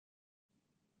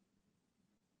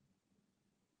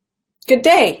Good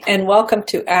day, and welcome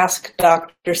to Ask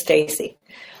Dr. Stacey.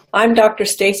 I'm Dr.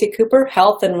 Stacey Cooper,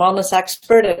 health and wellness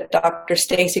expert at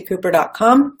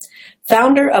drstaceycooper.com,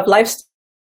 founder of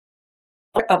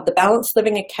the Balanced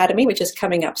Living Academy, which is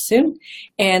coming up soon,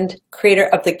 and creator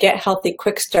of the Get Healthy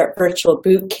Quick Start Virtual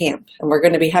Boot Camp. And we're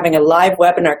going to be having a live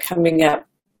webinar coming up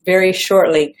very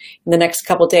shortly in the next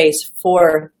couple days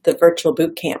for the virtual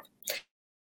boot camp.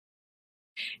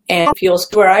 And fuels,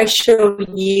 where I show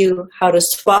you how to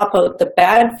swap out the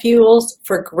bad fuels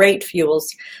for great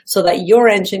fuels so that your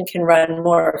engine can run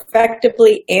more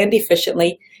effectively and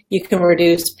efficiently. You can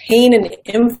reduce pain and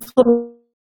inflammation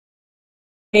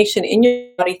in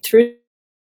your body through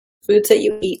foods that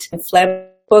you eat. And Flem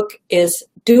book is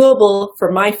doable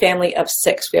for my family of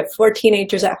 6. We have 4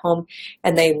 teenagers at home,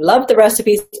 and they love the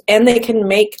recipes, and they can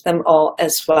make them all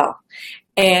as well.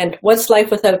 And what's life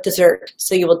without dessert?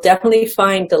 So you will definitely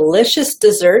find delicious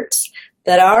desserts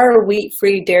that are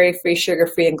wheat-free, dairy-free,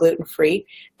 sugar-free, and gluten-free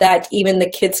that even the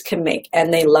kids can make,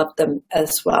 and they love them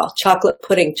as well. Chocolate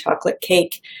pudding, chocolate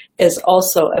cake is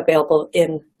also available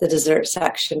in the dessert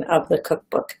section of the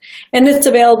cookbook. And it's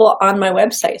available on my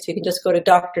website, so you can just go to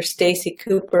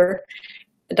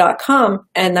drstaceycooper.com,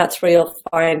 and that's where you'll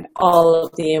find all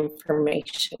of the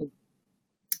information.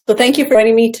 So thank you for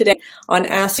joining me today on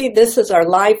Ask. This is our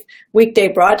live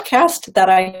weekday broadcast that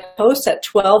I host at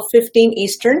 12:15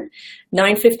 Eastern,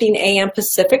 9:15 a.m.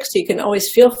 Pacific. So you can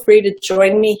always feel free to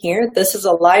join me here. This is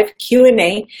a live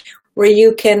Q&A where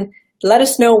you can let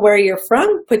us know where you're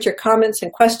from. Put your comments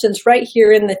and questions right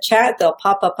here in the chat. They'll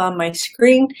pop up on my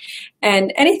screen.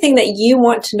 And anything that you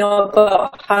want to know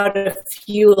about how to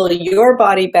fuel your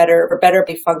body better or better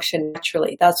be function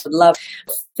naturally. That's what I love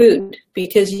food,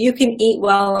 because you can eat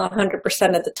well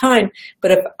 100% of the time, but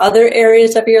if other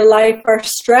areas of your life are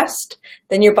stressed,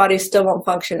 then your body still won't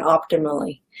function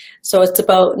optimally. So it's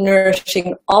about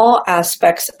nourishing all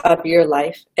aspects of your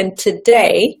life. And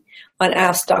today on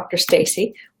Ask Dr.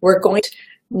 Stacey, we're going to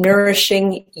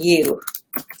nourishing you.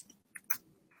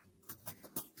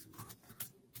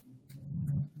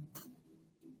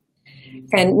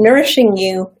 And nourishing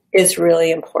you is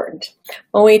really important.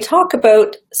 When we talk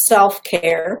about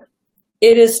self-care,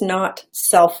 it is not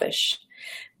selfish,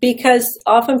 because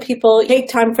often people take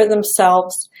time for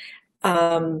themselves.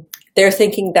 They're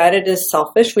thinking that it is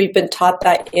selfish. We've been taught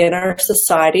that in our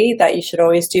society, that you should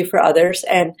always do for others.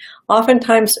 And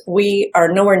oftentimes we are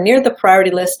nowhere near the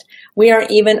priority list. We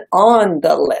aren't even on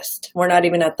the list. We're not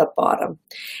even at the bottom.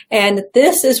 And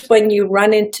this is when you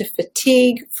run into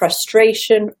fatigue,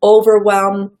 frustration,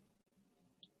 overwhelm,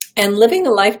 and living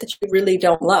a life that you really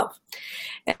don't love.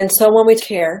 And so when we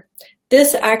care,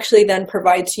 this actually then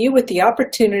provides you with the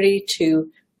opportunity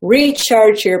to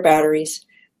recharge your batteries,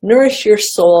 nourish your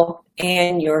soul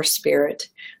and your spirit,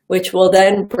 which will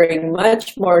then bring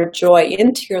much more joy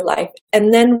into your life,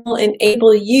 and then will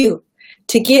enable you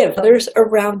to give others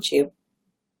around you.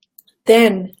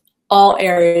 Then all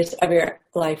areas of your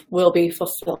life will be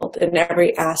fulfilled in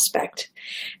every aspect.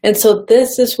 And so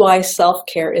this is why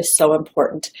self-care is so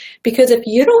important, because if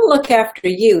you don't look after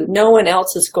you, no one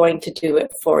else is going to do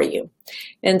it for you.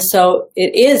 And so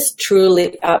it is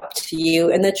truly up to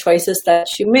you and the choices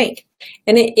that you make.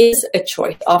 And it is a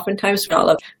choice. Oftentimes we're not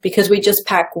loved because we just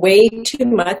pack way too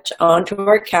much onto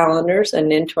our calendars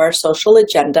and into our social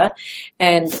agenda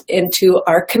and into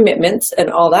our commitments and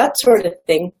all that sort of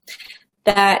thing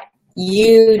that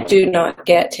you do not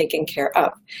get taken care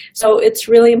of. So it's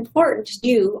really important to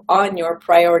you on your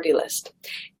priority list.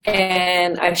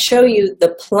 And I show you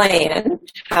the plan,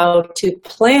 how to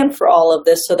plan for all of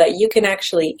this so that you can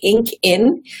actually ink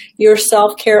in your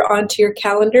self-care onto your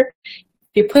calendar.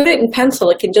 If you put it in pencil,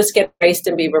 it can just get erased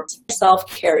and be replaced.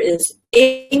 Self-care is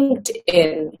inked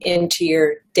into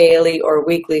your daily or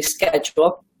weekly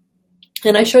schedule.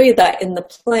 And I show you that in the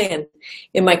plan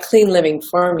in my Clean Living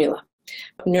formula.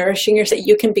 Nourishing yourself,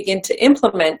 you can begin to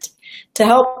implement to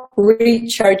help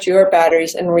recharge your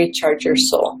batteries and recharge your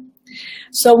soul.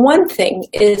 So one thing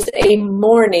is a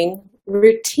morning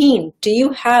routine. Do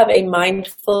you have a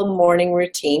mindful morning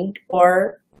routine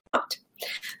or not?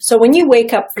 So when you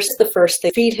wake up, the first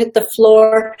thing, feet hit the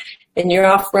floor and you're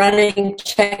off running,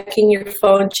 checking your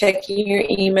phone, checking your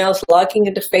emails, logging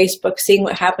into Facebook, seeing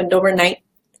what happened overnight.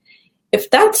 If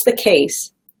that's the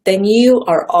case, then you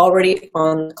are already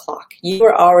on the clock. You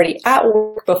are already at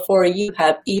work before you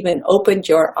have even opened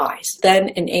your eyes. Then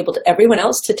enabled everyone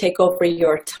else to take over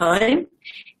your time,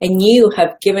 and you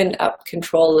have given up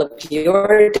control of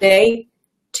your day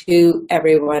to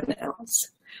everyone else.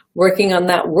 Working on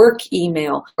that work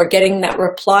email or getting that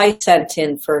reply sent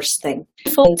in first thing.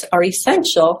 Phones are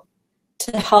essential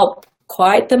to help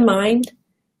quiet the mind,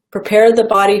 prepare the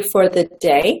body for the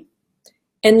day,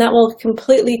 and that will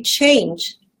completely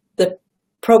change the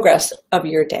progress of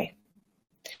your day.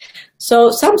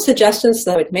 So some suggestions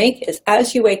that I would make is,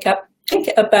 as you wake up, think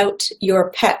about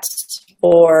your pets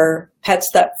or pets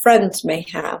that friends may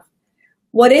have.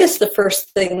 What is the first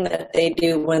thing that they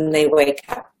do when they wake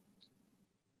up?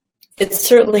 It's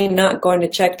certainly not going to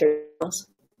check their nails.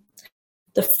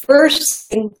 The first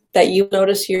thing that you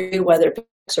notice you do, whether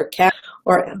dogs or cat,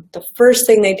 or the first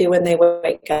thing they do when they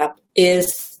wake up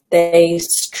is they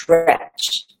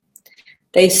stretch.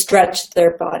 They stretch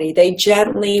their body. They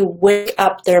gently wake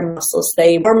up their muscles.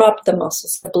 They warm up the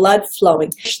muscles, the blood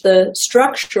flowing, the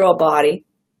structural body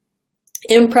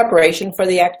in preparation for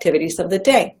the activities of the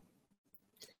day.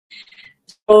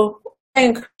 So what I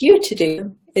encourage you to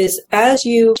do is, as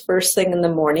you first thing in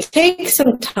the morning, take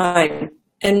some time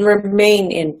and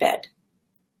remain in bed.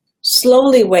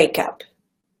 Slowly wake up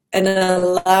and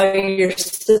allow your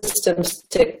systems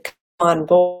to come on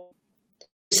board.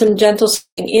 Some gentle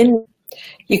swing in.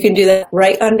 You can do that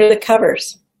right under the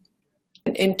covers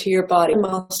and into your body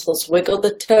muscles. Wiggle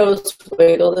the toes,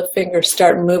 wiggle the fingers,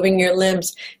 start moving your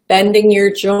limbs, bending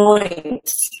your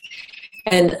joints,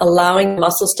 and allowing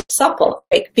muscles to supple.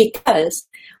 Because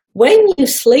when you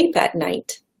sleep at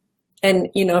night, and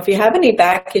if you have any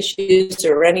back issues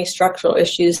or any structural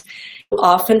issues,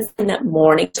 often find that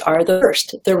mornings are the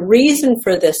worst. The reason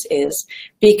for this is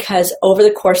because over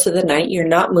the course of the night, you're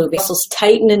not moving. Muscles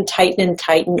tighten and tighten and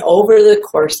tighten over the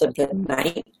course of the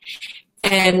night.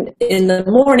 And in the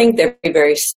morning, they're very,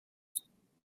 very stiff.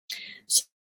 So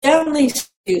gently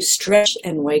to stretch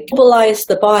and wake, mobilize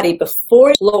the body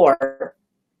before the floor,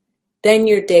 then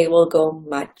your day will go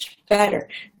much better.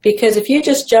 Because if you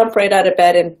just jump right out of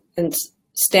bed and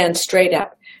stand straight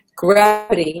up,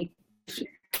 gravity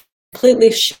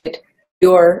completely shifted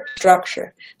your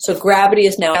structure. So gravity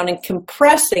is now down and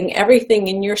compressing everything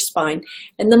in your spine,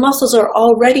 and the muscles are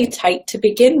already tight to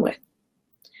begin with.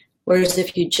 Whereas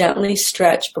if you gently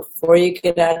stretch before you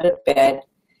get out of bed,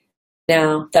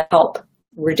 now that help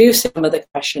reduce some of the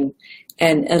compression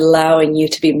and allowing you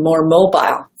to be more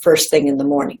mobile first thing in the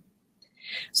morning.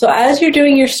 So as you're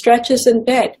doing your stretches in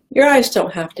bed, your eyes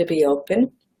don't have to be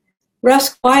open.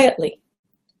 Rest quietly.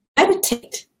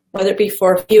 Meditate, whether it be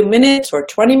for a few minutes or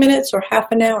 20 minutes or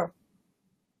half an hour.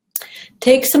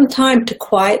 Take some time to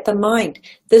quiet the mind.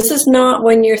 This is not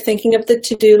when you're thinking of the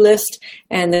to-do list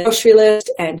and the grocery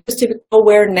list and just to go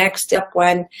where next, up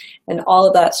when, and all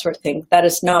of that sort of thing. That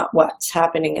is not what's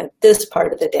happening at this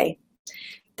part of the day.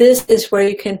 This is where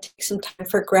you can take some time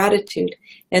for gratitude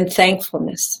and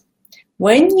thankfulness.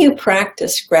 When you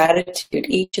practice gratitude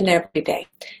each and every day,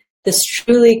 this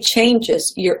truly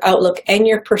changes your outlook and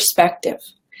your perspective.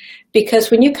 Because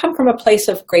when you come from a place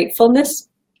of gratefulness,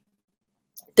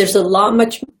 there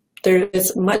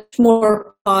is much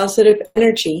more positive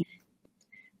energy,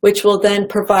 which will then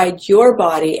provide your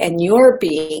body and your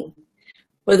being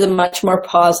with a much more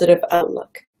positive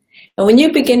outlook. And when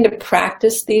you begin to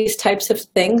practice these types of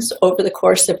things over the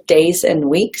course of days and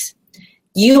weeks,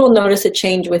 you will notice a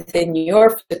change within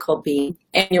your physical being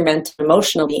and your mental and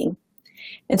emotional being.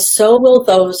 And so will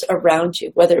those around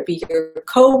you, whether it be your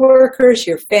coworkers,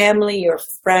 your family, your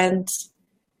friends.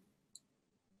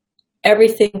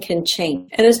 Everything can change.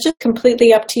 And it's just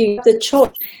completely up to you. The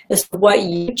choice is what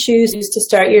you choose to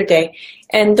start your day,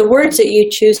 and the words that you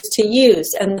choose to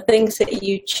use, and the things that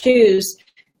you choose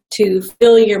to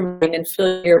fill your mind and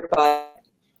fill your body.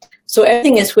 So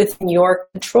everything is within your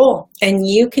control, and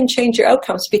you can change your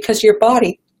outcomes because your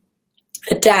body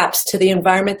adapts to the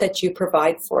environment that you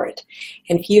provide for it.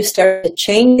 And if you start to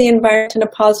change the environment in a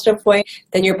positive way,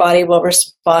 then your body will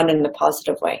respond in a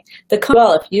positive way.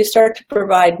 If you start to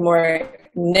provide more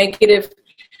negative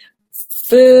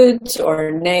foods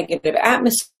or negative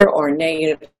atmosphere or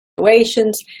negative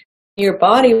situations, your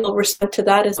body will respond to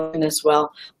that as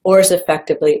well, or as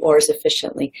effectively or as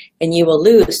efficiently, and you will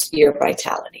lose your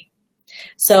vitality.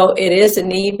 So it is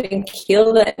an even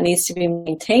keel that needs to be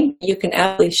maintained. You can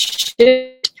actually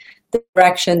shift the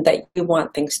direction that you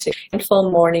want things to. A full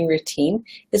morning routine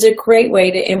is a great way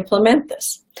to implement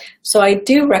this. So I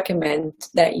do recommend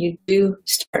that you do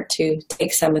start to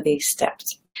take some of these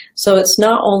steps. So it's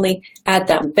not only at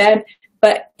that bed,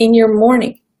 but in your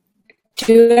morning.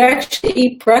 Do you actually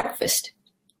eat breakfast?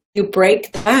 You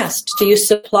break the fast? Do you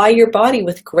supply your body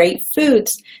with great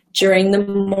foods during the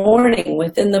morning?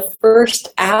 Within the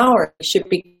first hour, you should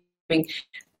be drinking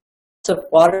of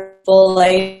water, full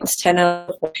 10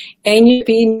 ounces, and you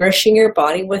be nourishing your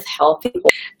body with healthy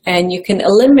food. And you can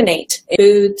eliminate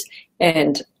foods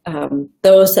and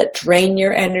those that drain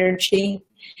your energy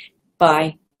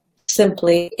by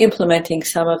simply implementing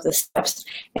some of the steps.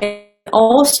 And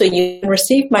also, you can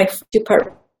receive my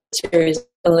 2-part series,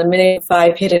 Eliminating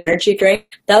 5 Hidden Energy Drain.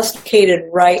 That's located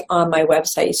right on my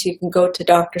website. So you can go to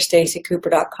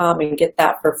drstaceycooper.com and get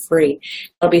that for free.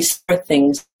 It'll be small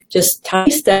things, just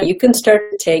tiny steps you can start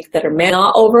to take that are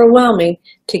not overwhelming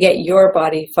to get your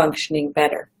body functioning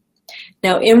better.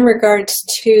 Now, in regards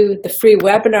to the free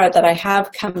webinar that I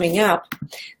have coming up,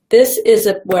 this is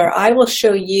where I will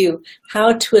show you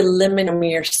how to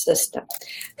eliminate your system.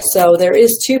 So there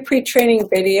is 2 pre-training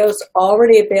videos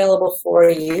already available for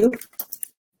you.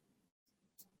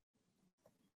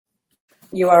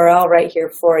 URL right here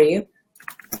for you.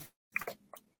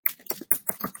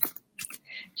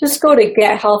 Just go to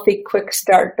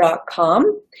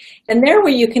gethealthyquickstart.com, and there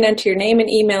where you can enter your name and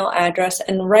email address,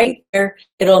 and right there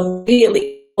it'll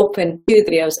immediately open 2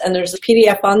 videos, and there's a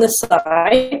PDF on the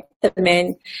side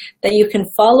that you can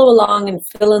follow along and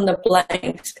fill in the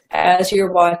blanks as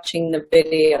you're watching the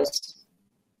videos.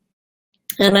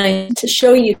 And I need to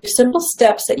show you simple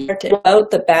steps that you're to out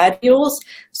the bad fuels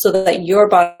so that your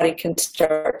body can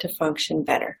start to function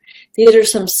better. These are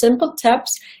some simple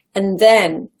tips. And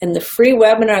then in the free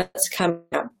webinar that's coming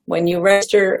up, when you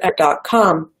register at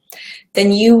 .com,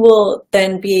 then you will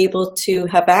then be able to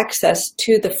have access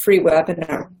to the free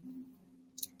webinar.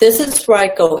 This is where I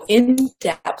go in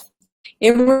depth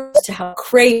in regards to how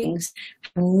cravings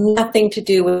have nothing to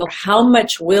do with how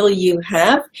much will you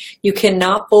have. You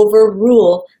cannot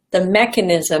overrule the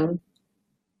mechanism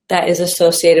that is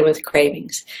associated with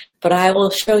cravings. But I will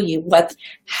show you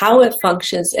how it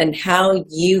functions and how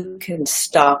you can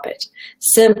stop it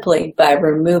simply by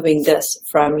removing this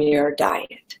from your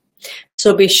diet.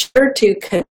 So be sure to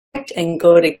connect and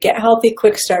go to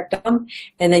gethealthyquickstart.com,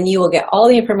 and then you will get all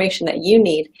the information that you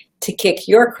need to kick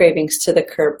your cravings to the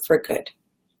curb for good.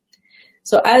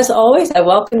 So as always, I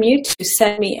welcome you to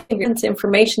send me any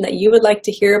information that you would like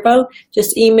to hear about.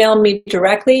 Just email me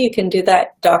directly. You can do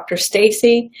that, Dr.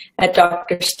 Stacey at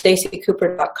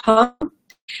drstaceycooper.com,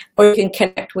 or you can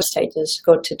connect with me. Just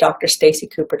go to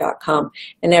drstaceycooper.com,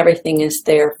 and everything is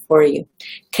there for you.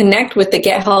 Connect with the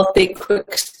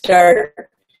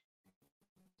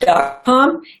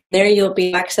gethealthyquickstart.com. There you'll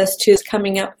be access to this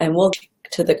coming up, and we'll get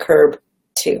to the curb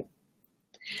too.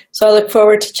 So I look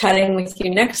forward to chatting with you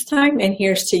next time, and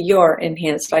here's to your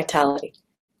enhanced vitality.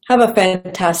 Have a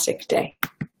fantastic day.